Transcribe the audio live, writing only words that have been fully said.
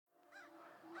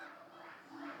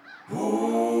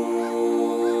Hello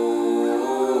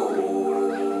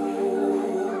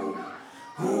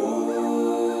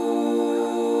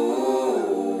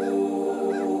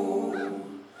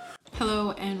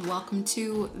and welcome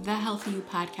to the Healthy You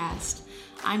podcast.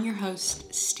 I'm your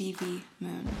host, Stevie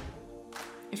Moon.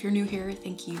 If you're new here,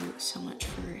 thank you so much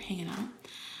for hanging out.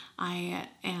 I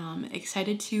am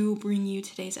excited to bring you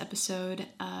today's episode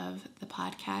of the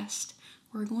podcast.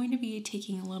 We're going to be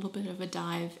taking a little bit of a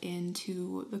dive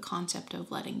into the concept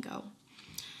of letting go.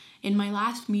 In my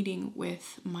last meeting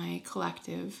with my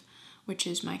collective, which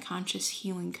is my conscious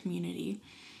healing community,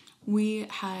 we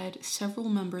had several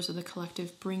members of the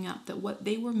collective bring up that what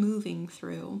they were moving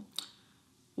through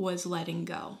was letting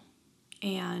go.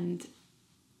 And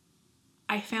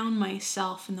I found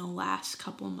myself in the last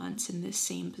couple months in this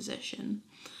same position.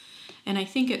 And I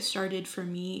think it started for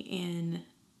me in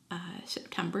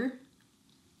September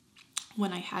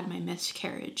when I had my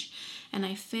miscarriage. And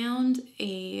I found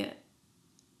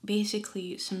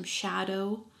basically some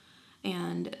shadow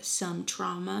and some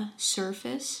trauma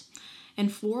surface. And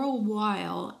for a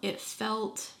while, it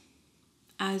felt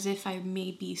as if I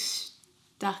may be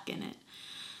stuck in it.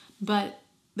 But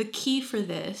the key for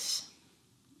this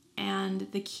and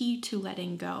the key to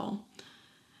letting go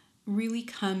really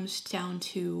comes down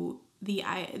to the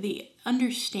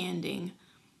understanding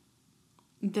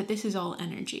that this is all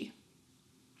energy.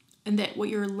 And that what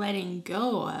you're letting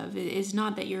go of is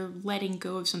not that you're letting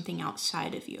go of something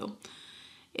outside of you.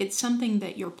 It's something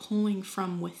that you're pulling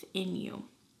from within you.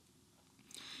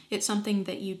 It's something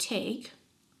that you take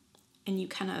and you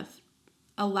kind of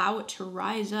allow it to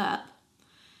rise up.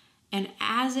 And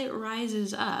as it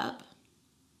rises up,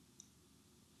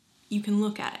 you can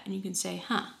look at it and you can say,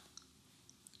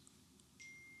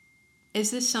 is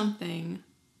this something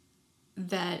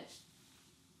that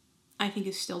I think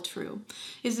is still true?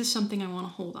 Is this something I want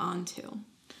to hold on to? And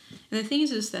the thing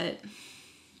is that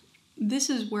this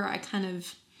is where I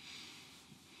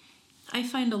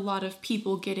find a lot of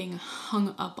people getting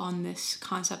hung up on this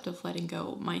concept of letting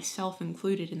go, myself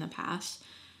included in the past,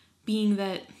 being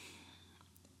that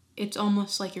it's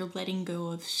almost like you're letting go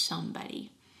of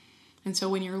somebody. And so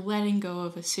when you're letting go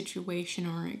of a situation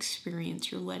or an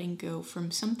experience, you're letting go from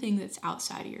something that's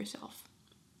outside of yourself.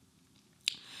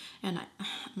 And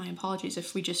my apologies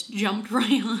if we just jumped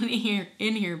right on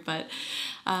in here, but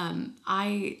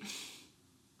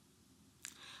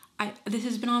this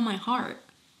has been on my heart.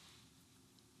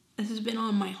 This has been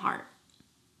on my heart.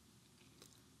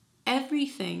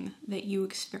 Everything that you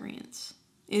experience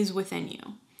is within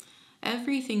you.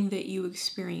 Everything that you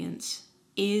experience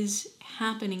is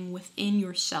happening within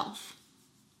yourself.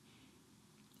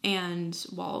 And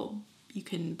while you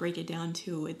can break it down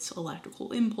to its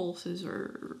electrical impulses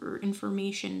or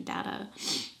information, data,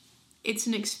 it's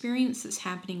an experience that's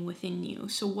happening within you.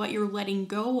 So what you're letting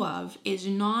go of is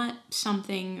not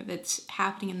something that's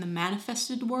happening in the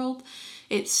manifested world.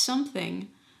 It's something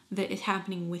that is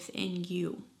happening within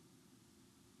you.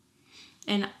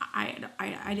 And I would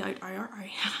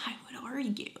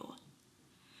argue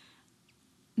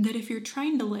that if you're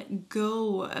trying to let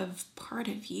go of part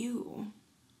of you,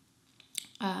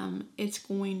 there's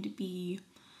going to be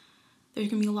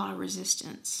a lot of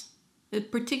resistance.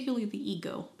 Particularly the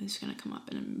ego is going to come up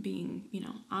and being,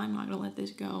 I'm not going to let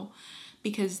this go,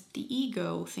 because the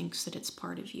ego thinks that it's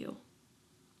part of you.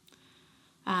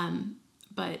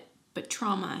 But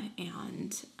trauma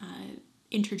and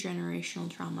intergenerational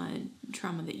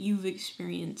trauma that you've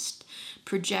experienced,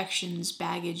 projections,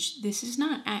 baggage, this is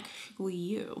not actually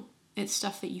you. It's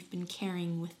stuff that you've been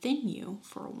carrying within you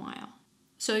for a while.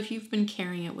 So if you've been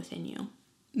carrying it within you,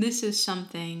 this is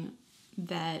something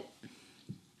that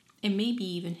it may be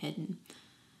even hidden.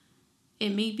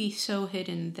 It may be so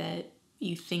hidden that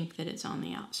you think that it's on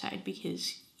the outside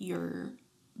because you're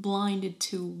blinded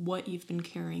to what you've been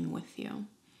carrying with you.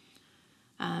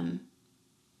 And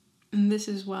this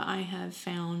is what I have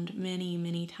found many,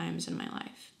 many times in my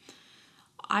life.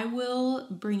 I will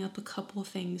bring up a couple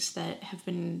things that have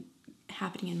been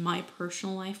happening in my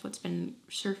personal life, what's been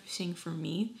surfacing for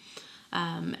me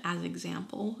as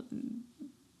example.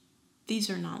 These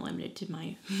are not limited to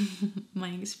my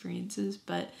experiences,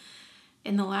 but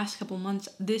in the last couple months,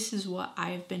 this is what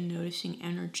I've been noticing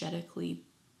energetically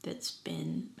that's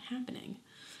been happening.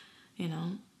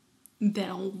 That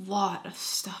a lot of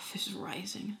stuff is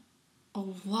rising. A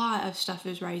lot of stuff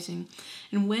is rising.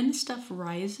 And when stuff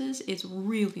rises, it's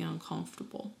really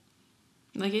uncomfortable.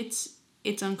 Like,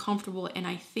 it's uncomfortable, and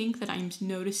I think that I'm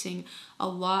noticing a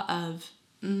lot of,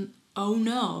 oh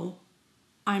no,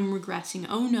 I'm regressing.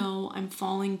 Oh no, I'm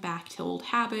falling back to old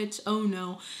habits. Oh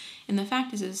no. And the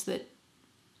fact is that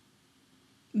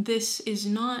this is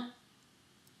not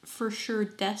for sure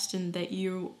destined that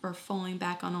you are falling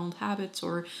back on old habits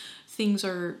or things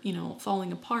are,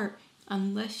 falling apart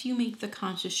unless you make the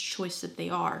conscious choice that they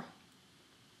are.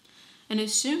 And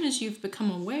as soon as you've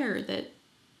become aware that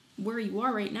where you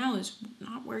are right now is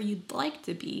not where you'd like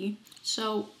to be.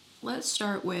 So let's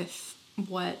start with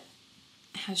what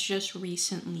has just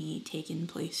recently taken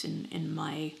place in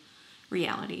my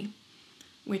reality,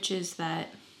 which is that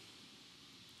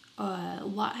a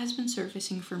lot has been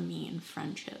surfacing for me in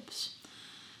friendships.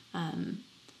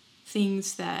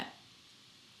 Things that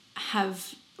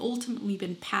have ultimately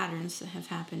been patterns that have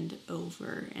happened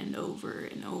over and over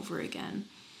and over again.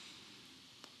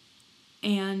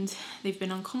 And they've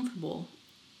been uncomfortable.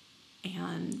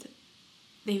 And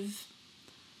they've,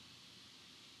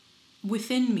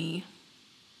 within me,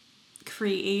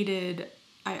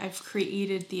 I've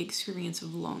created the experience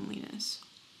of loneliness.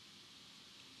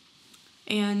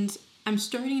 And I'm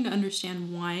starting to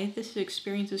understand why this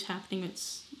experience is happening.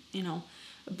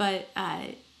 But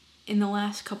in the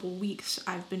last couple weeks,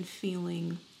 I've been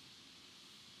feeling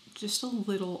just a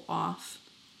little off.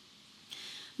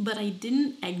 But I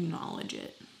didn't acknowledge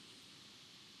it.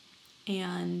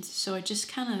 And so I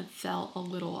just kind of felt a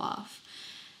little off.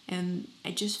 And I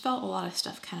just felt a lot of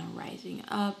stuff kind of rising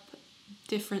up,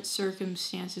 different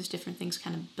circumstances, different things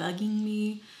kind of bugging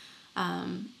me.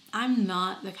 I'm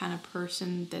not the kind of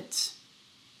person that's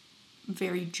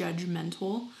very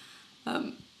judgmental.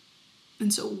 And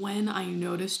so when I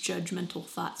notice judgmental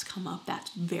thoughts come up,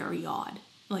 that's very odd.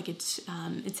 Like it's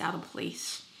out of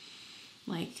place.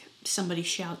 Like somebody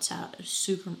shouts out a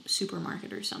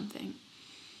supermarket or something.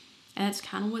 And that's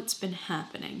kind of what's been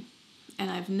happening. And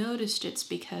I've noticed it's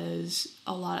because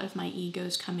a lot of my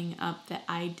ego's coming up that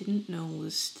I didn't know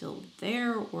was still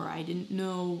there or I didn't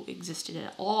know existed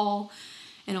at all.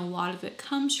 And a lot of it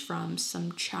comes from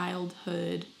some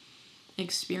childhood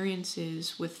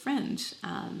experiences with friends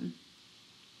and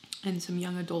some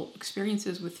young adult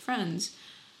experiences with friends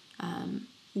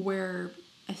where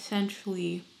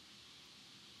essentially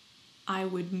I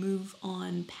would move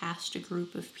on past a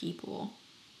group of people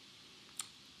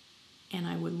and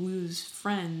I would lose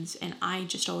friends, and I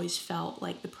just always felt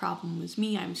like the problem was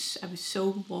me. I was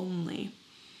so lonely.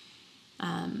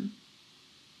 And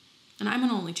I'm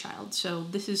an only child, so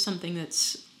this is something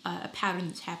that's a pattern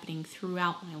that's happening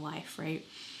throughout my life, right?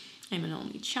 I'm an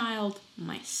only child.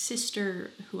 My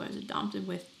sister, who I was adopted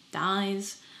with,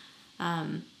 dies.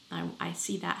 I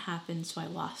see that happen, so I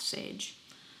lost Sage.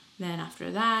 Then after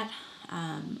that,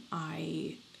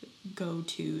 I go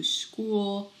to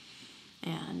school,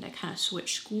 and I kind of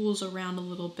switch schools around a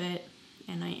little bit,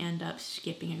 and I end up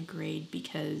skipping a grade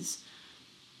because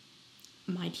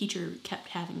my teacher kept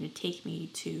having to take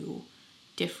me to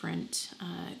different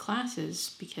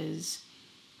classes because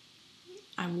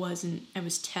I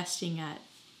was testing at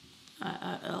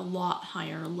a lot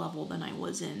higher level than I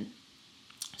was in.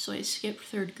 So I skipped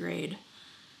third grade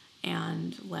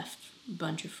and left a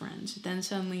bunch of friends. Then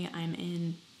suddenly I'm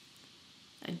in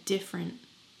a different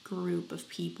group of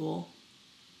people,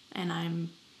 and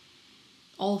I'm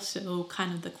also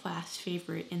kind of the class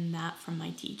favorite in that from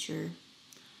my teacher,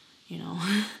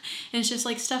 And it's just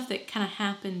like stuff that kind of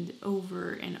happened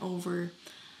over and over.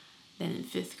 Then in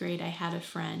fifth grade I had a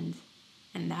friend,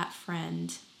 and that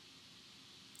friend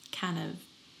kind of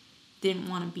didn't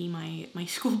want to be my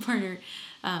school partner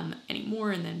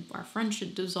anymore, and then our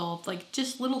friendship dissolved, like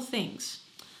just little things.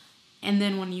 And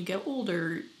then when you get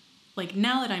older, like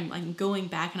now that I'm going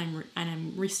back and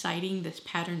I'm reciting this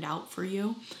patterned out for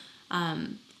you,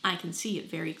 I can see it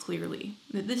very clearly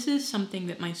that this is something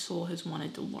that my soul has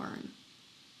wanted to learn.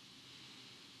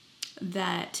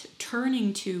 That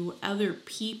turning to other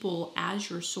people as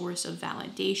your source of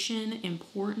validation,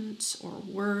 importance, or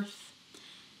worth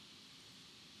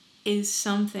is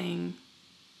something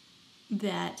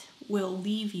that will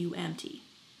leave you empty.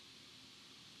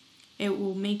 It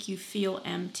will make you feel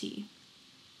empty.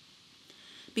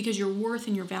 Because your worth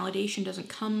and your validation doesn't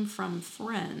come from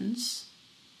friends.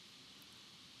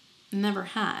 It never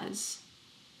has.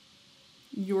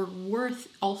 Your worth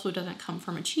also doesn't come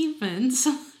from achievements.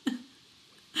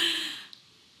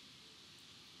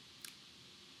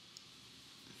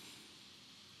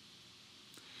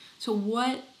 So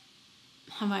what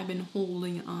have I been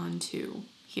holding on to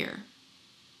here?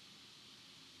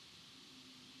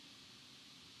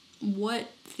 What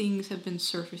things have been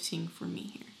surfacing for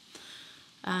me here?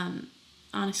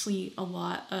 Honestly, a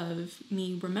lot of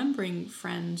me remembering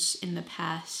friends in the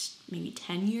past maybe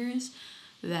 10 years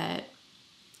that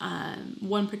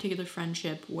one particular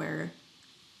friendship where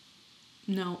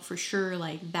no, for sure,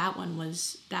 like that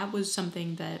was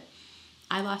something that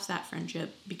I lost that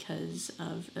friendship because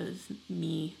of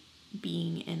me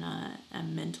being in a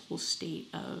mental state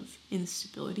of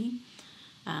instability,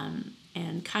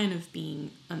 and kind of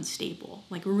being unstable,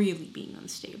 like really being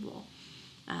unstable,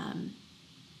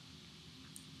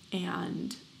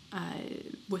 and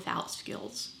without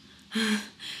skills.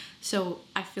 So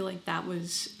I feel like that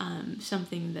was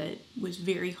something that was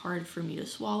very hard for me to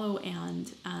swallow, and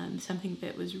something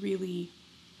that was really,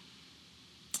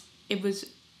 it was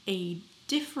a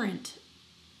different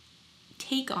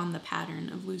take on the pattern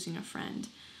of losing a friend.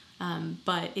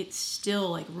 But it's still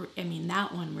like, I mean,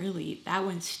 that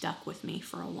one stuck with me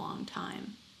for a long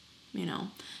time, you know.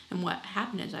 And what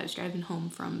happened is I was driving home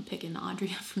from picking Audrey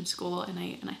up from school, and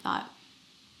I thought,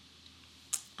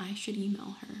 I should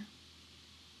email her,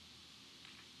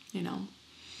 you know.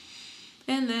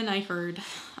 And then I heard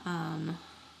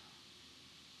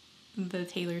the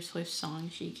Taylor Swift song.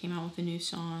 She came out with a new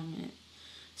song, and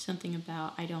something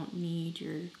about, I don't need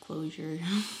your closure,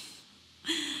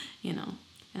 you know.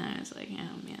 And I was like,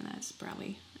 oh man, that's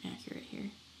probably accurate here.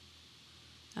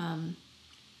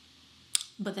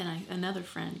 But then another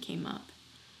friend came up,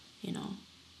 you know,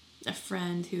 a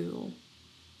friend who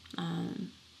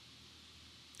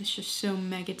is just so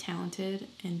mega talented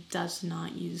and does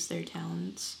not use their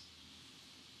talents.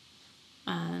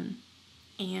 And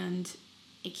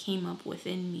it came up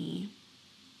within me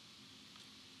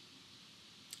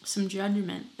some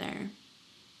judgment there.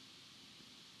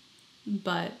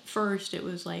 But first it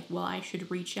was like, well, I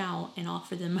should reach out and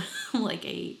offer them like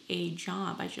a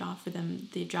job. I should offer them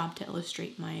the job to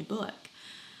illustrate my book.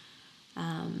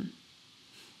 And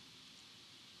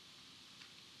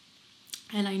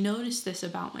I noticed this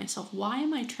about myself. Why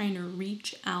am I trying to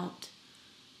reach out?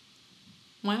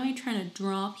 Why am I trying to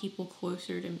draw people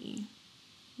closer to me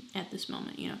at this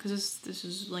moment? You know, because this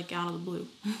is like out of the blue.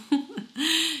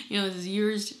 You know, this is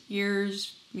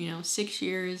years, you know, 6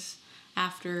 years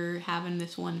after having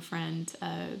this one friend,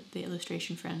 the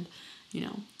illustration friend, you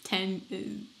know, 10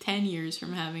 years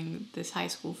from having this high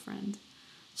school friend.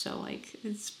 So, like,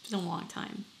 it's been a long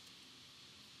time.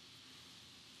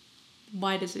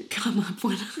 Why does it come up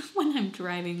when I'm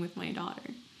driving with my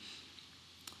daughter?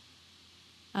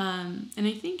 And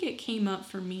I think it came up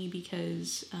for me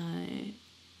because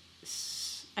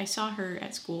I saw her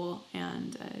at school,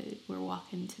 and we're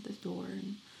walking to the door,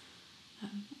 and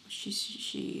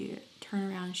she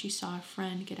turned around and she saw a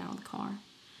friend get out of the car,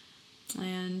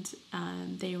 and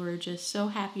they were just so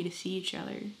happy to see each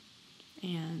other,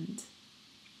 and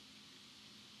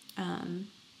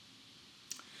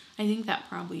I think that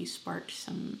probably sparked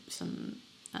some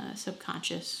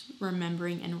subconscious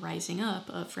remembering and rising up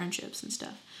of friendships and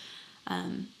stuff,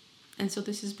 and so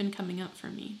this has been coming up for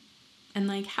me. And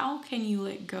like, how can you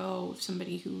let go of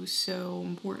somebody who's so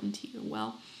important to you?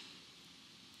 Well,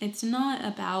 it's not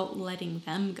about letting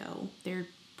them go. They're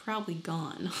probably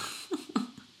gone.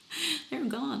 They're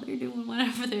gone. They're doing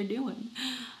whatever they're doing.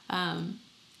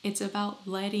 It's about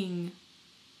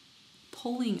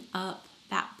pulling up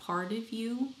that part of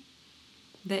you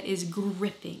that is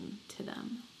gripping to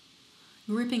them.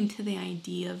 Gripping to the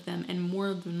idea of them, and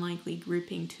more than likely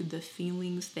gripping to the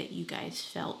feelings that you guys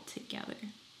felt together.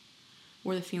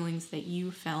 Or the feelings that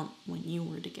you felt when you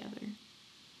were together.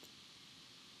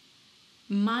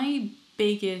 My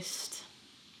biggest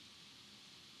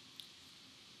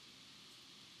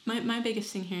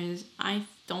thing here is, I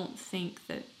don't think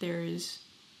that there's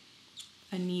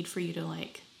a need for you to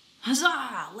like,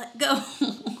 huzzah, let go.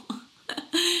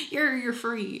 You're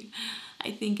free.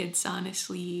 I think it's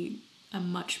honestly a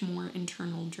much more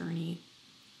internal journey.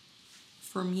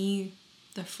 For me,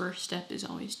 the first step is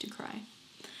always to cry.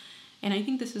 And I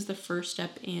think this is the first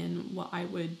step in what I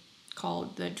would call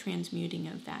the transmuting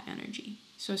of that energy.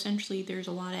 So essentially, there's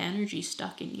a lot of energy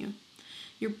stuck in you.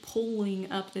 You're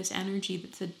pulling up this energy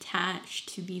that's attached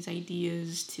to these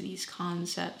ideas, to these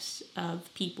concepts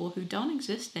of people who don't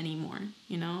exist anymore,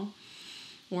 you know?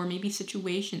 Or maybe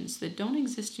situations that don't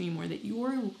exist anymore that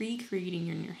you're recreating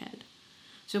in your head.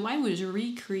 So I was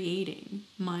recreating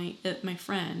my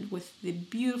friend with the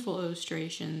beautiful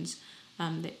illustrations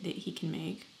that he can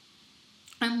make.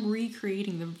 I'm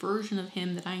recreating the version of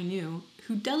him that I knew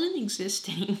who doesn't exist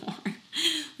anymore.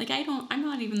 Like, I'm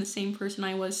not even the same person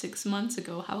I was 6 months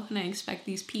ago. How can I expect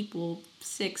these people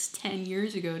 6-10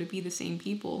 years ago to be the same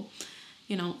people?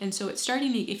 You know, and so it's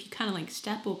starting to, if you kind of like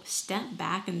step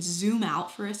back and zoom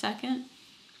out for a second,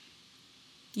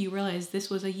 you realize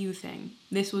this was a you thing.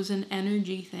 This was an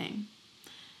energy thing.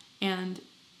 And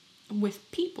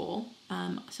with people,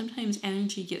 sometimes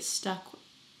energy gets stuck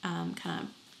kind of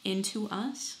into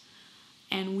us,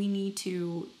 and we need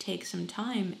to take some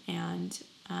time and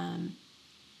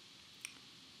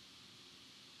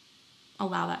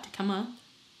allow that to come up,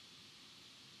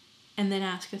 and then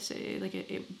ask us, like,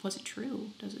 was it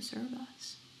true? Does it serve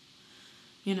us?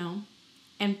 You know?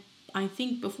 And I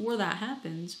think before that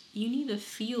happens, you need to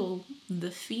feel the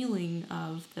feeling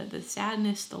of the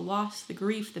sadness, the loss, the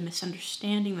grief, the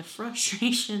misunderstanding, the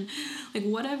frustration, like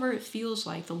whatever it feels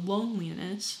like, the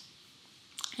loneliness,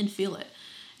 and feel it.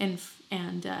 And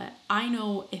I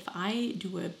know if I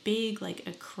do a big, like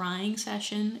a crying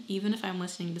session, even if I'm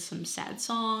listening to some sad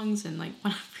songs and like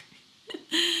whatever,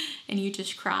 and you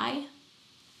just cry,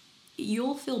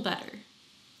 you'll feel better.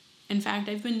 In fact,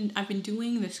 I've been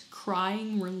doing this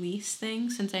crying release thing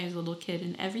since I was a little kid,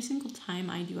 and every single time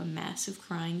I do a massive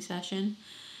crying session,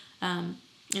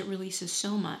 it releases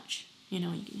so much. You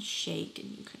know, you can shake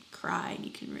and you can cry and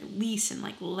you can release and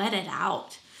like let it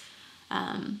out.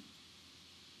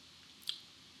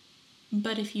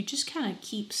 But if you just kind of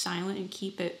keep silent and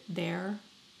keep it there,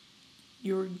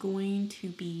 you're going to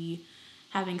be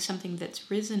having something that's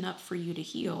risen up for you to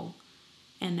heal,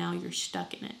 and now you're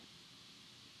stuck in it.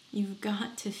 You've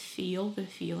got to feel the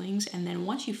feelings, and then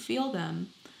once you feel them,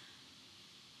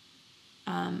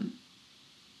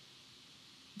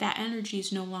 that energy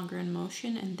is no longer in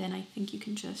motion, and then I think you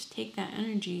can just take that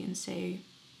energy and say,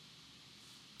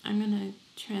 I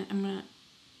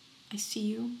see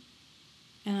you,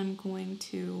 and I'm going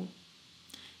to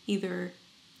either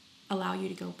allow you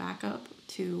to go back up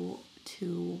to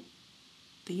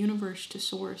the universe, to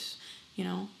source, you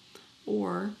know,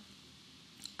 or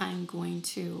I'm going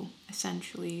to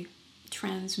essentially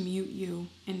transmute you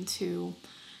into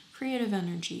creative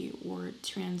energy, or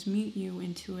transmute you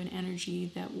into an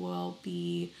energy that will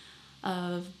be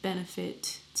of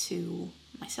benefit to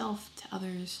myself, to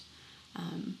others.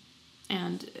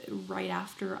 And right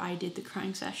after I did the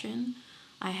crying session,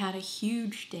 I had a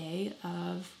huge day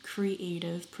of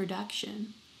creative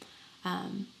production. I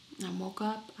woke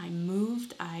up, I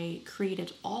moved, I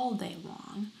created all day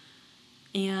long,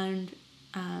 and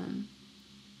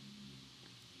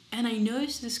I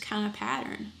noticed this kind of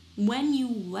pattern. When you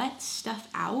let stuff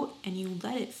out and you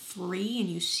let it free and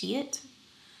you see it,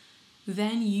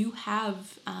 then you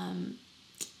have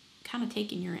kind of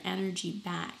taken your energy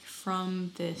back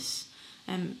from this.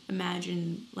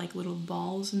 Imagine like little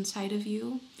balls inside of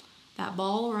you. That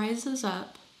ball rises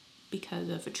up because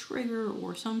of a trigger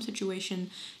or some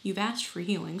situation. You've asked for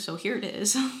healing, so here it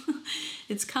is.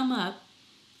 It's come up.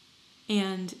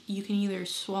 And you can either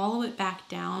swallow it back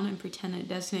down and pretend it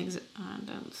doesn't exist. I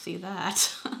don't see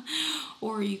that.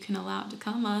 Or you can allow it to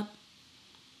come up.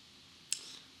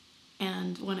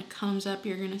 And when it comes up,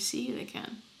 you're going to see it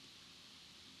again.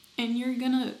 And you're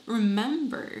going to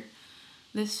remember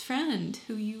this friend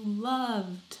who you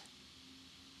loved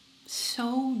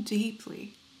so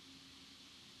deeply,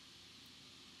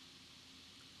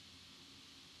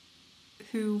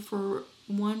 who for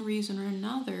one reason or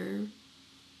another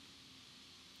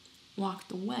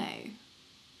walked away,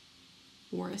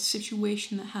 or a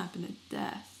situation that happened, a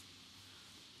death,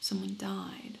 someone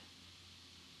died.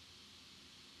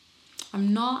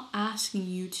 I'm not asking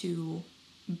you to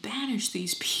banish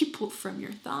these people from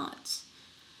your thoughts,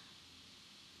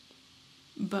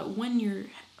 but when you're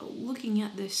looking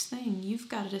at this thing, you've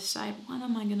got to decide, what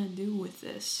am I going to do with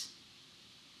this?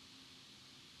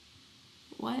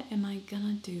 What am I going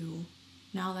to do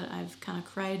now that I've kind of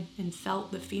cried and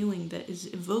felt the feeling that is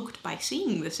evoked by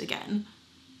seeing this again?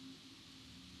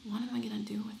 What am I going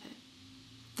to do with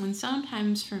it? And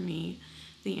sometimes for me,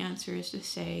 the answer is to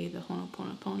say the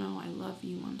Ho'oponopono, I love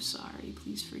you, I'm sorry,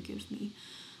 please forgive me,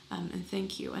 and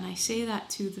thank you. And I say that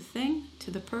to the thing,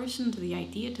 to the person, to the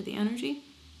idea, to the energy,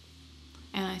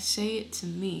 and I say it to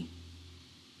me.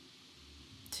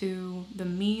 To the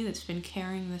me that's been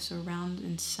carrying this around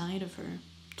inside of her.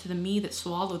 To the me that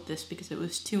swallowed this because it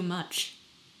was too much.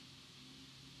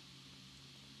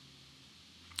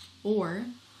 Or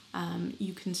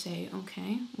you can say,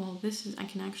 okay, well, I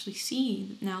can actually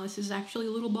see now this is actually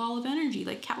a little ball of energy,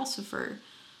 like Calcifer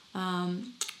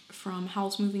from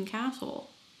Howl's Moving Castle.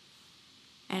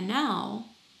 And now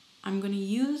I'm going to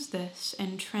use this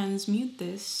and transmute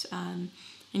this. And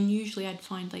usually I'd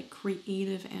find like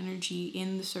creative energy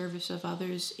in the service of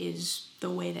others is the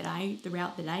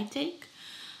route that I take.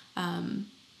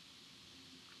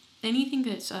 Anything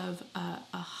that's of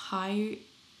a high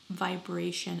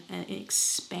vibration, an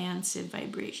expansive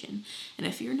vibration. And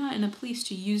if you're not in a place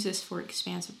to use this for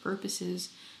expansive purposes,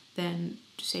 then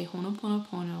say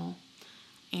Ho'oponopono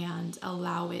and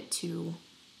allow it to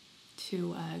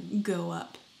go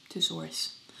up to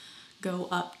source, go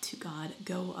up to God,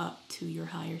 go up to your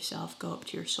higher self, go up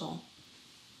to your soul.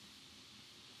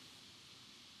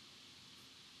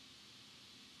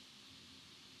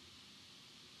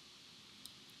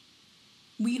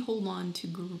 we hold on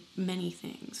to many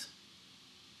things.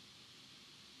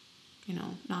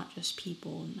 Not just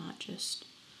people, not just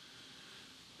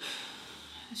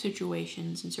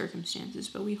situations and circumstances,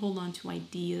 but we hold on to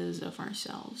ideas of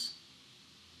ourselves.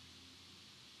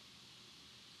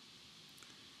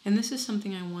 And this is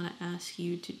something I want to ask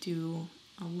you to do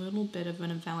a little bit of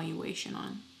an evaluation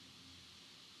on.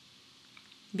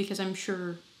 Because I'm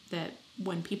sure that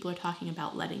when people are talking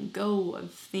about letting go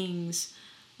of things,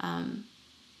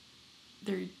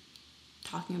 they're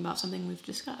talking about something we've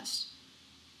discussed.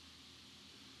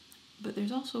 But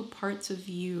there's also parts of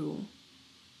you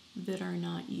that are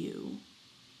not you.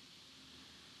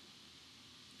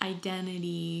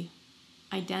 Identities,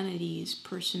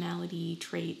 personality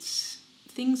traits,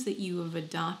 things that you have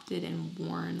adopted and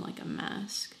worn like a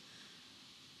mask.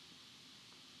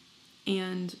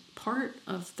 And part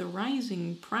of the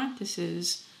rising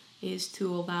practices is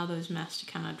to allow those masks to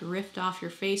kind of drift off your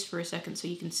face for a second so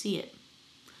you can see it.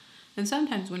 And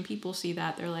sometimes when people see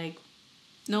that, they're like,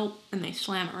 nope, and they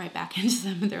slam it right back into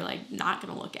them, and they're like, not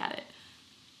going to look at it.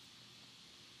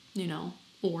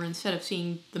 Or instead of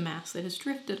seeing the mask that has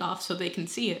drifted off so they can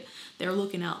see it, they're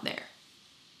looking out there.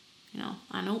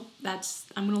 I know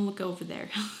I'm going to look over there.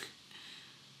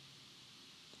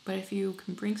 But if you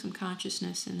can bring some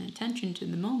consciousness and attention to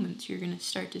the moments, you're going to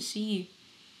start to see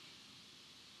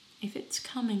if it's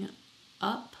coming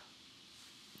up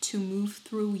to move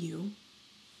through you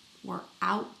or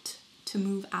out to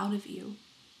move out of you.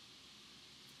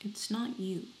 It's not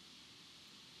you.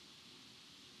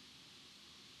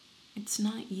 It's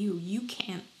not you. You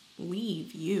can't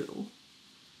leave you.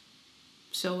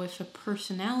 So if a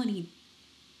personality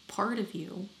part of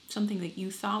you, something that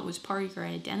you thought was part of your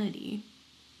identity,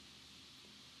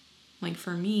 like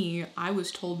for me, I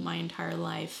was told my entire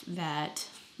life that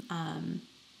I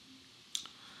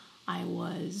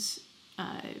was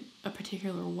a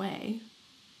particular way.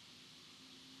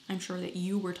 I'm sure that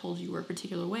you were told you were a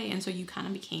particular way, and so you kind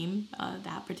of became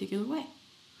that particular way.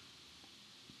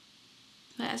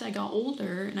 But as I got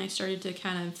older and I started to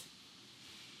kind of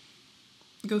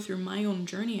go through my own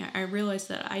journey, I realized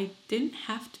that I didn't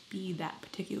have to be that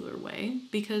particular way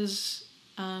because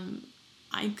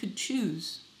I could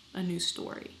choose a new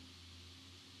story.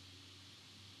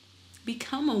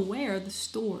 Become aware of the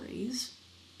stories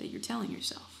that you're telling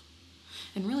yourself.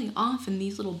 And really often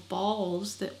these little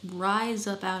balls that rise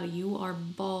up out of you are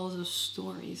balls of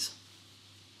stories.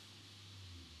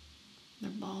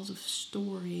 They're balls of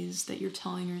stories that you're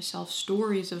telling yourself.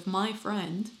 Stories of my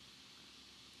friend,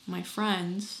 my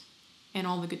friends, and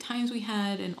all the good times we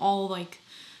had, and all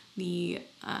the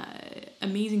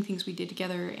amazing things we did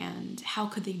together, and how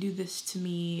could they do this to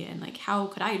me, and how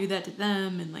could I do that to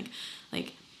them, and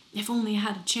if only I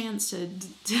had a chance to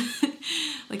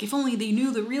if only they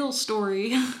knew the real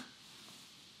story.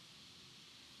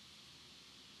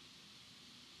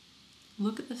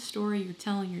 Look at the story you're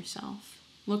telling yourself.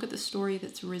 Look at the story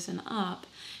that's risen up,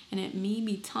 and it may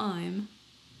be time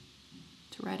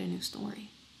to write a new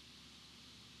story.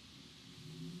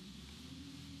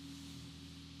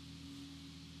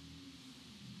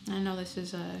 I know this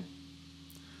is a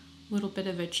little bit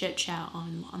of a chit-chat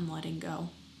on letting go,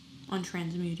 on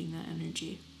transmuting that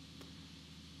energy.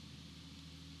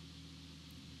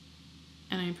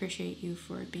 And I appreciate you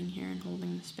for being here and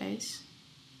holding the space.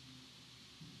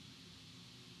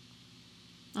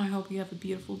 I hope you have a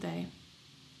beautiful day.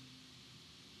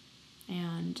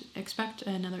 And expect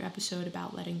another episode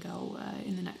about letting go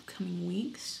in the next coming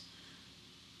weeks.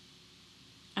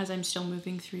 As I'm still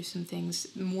moving through some things,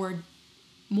 more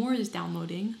is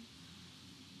downloading.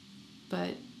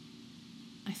 But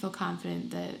I feel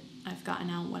confident that I've gotten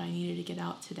out what I needed to get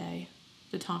out today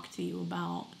to talk to you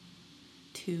about,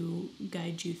 to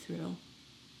guide you through.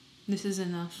 This is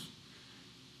enough.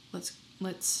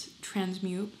 Let's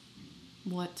transmute.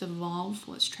 Let's evolve.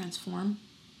 Let's transform.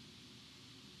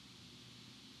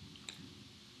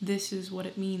 This is what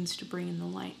it means to bring in the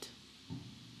light.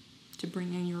 To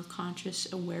bring in your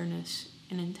conscious awareness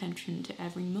and intention to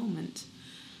every moment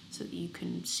so that you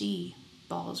can see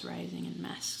balls rising and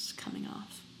masks coming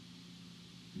off.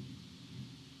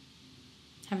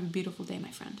 Have a beautiful day,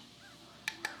 my friend.